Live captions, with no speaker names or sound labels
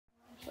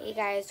Hey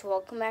guys,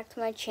 welcome back to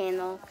my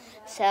channel.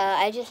 So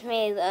I just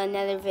made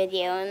another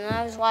video and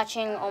I was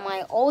watching all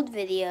my old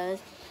videos.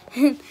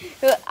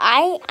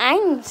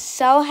 I'm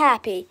so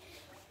happy.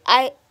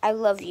 I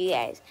love you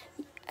guys.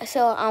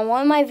 So on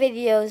one of my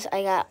videos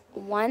I got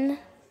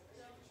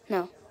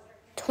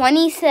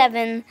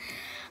 27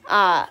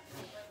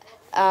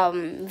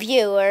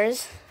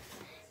 viewers.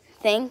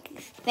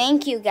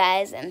 Thank you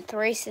guys, and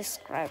 3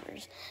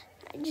 subscribers.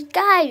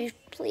 Guys,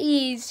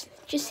 please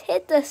just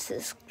hit the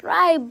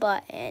subscribe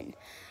button.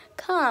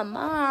 Come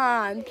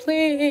on,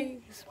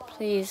 please,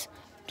 please,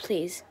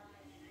 please,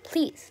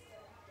 please,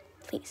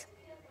 please.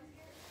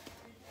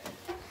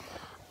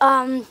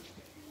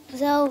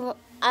 So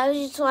I was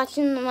just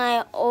watching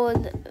my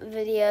old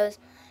videos,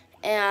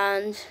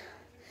 and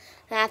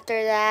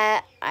after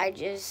that I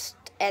just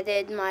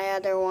edited my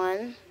other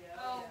one.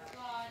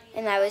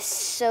 And I was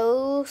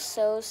so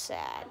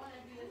sad.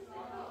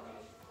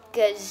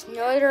 Because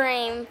Notre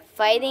Dame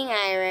Fighting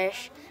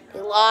Irish,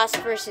 they lost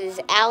versus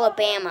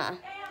Alabama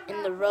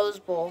in the Rose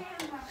Bowl.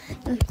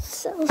 I'm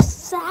so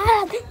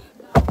sad.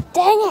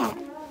 Dang it.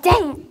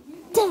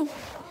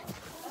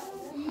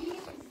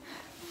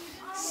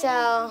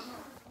 So,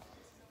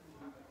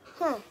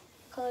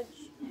 Coach.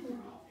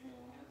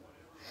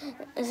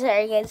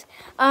 Sorry, guys.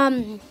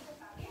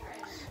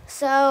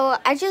 So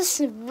I just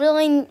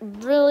really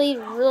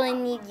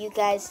need you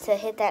guys to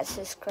hit that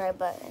subscribe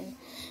button,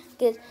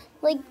 because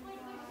like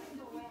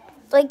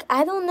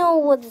I don't know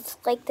what it's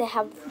like to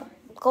have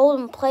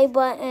golden play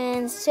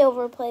button,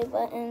 silver play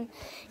button.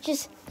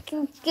 Just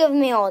give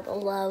me all the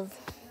love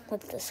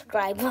with the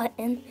subscribe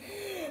button.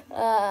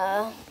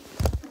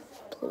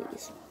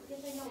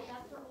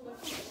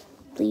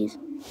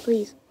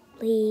 Please.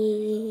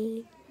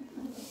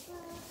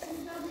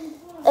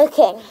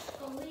 Okay.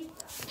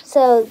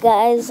 So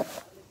guys,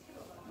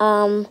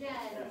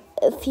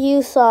 if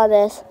you saw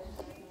this,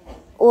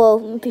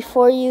 well,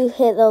 before you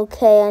hit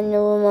OK on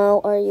your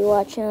remote or you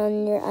watch it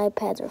on your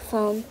iPad or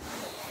phone,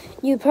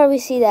 you probably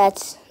see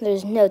that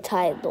there's no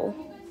title,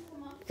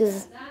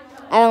 because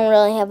I don't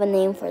really have a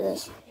name for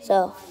this.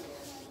 So,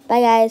 bye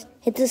guys,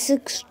 hit the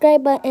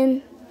subscribe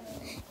button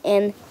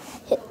and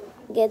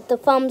get the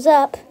thumbs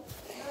up.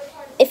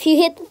 If you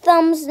hit the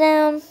thumbs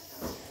down,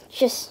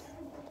 it's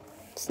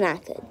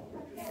not good.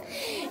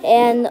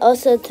 And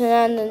also turn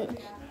on the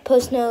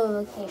post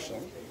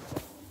notification.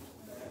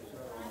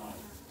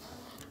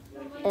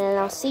 And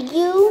I'll see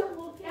you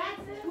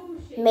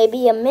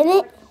maybe a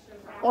minute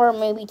or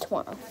maybe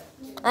tomorrow.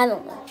 I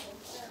don't know.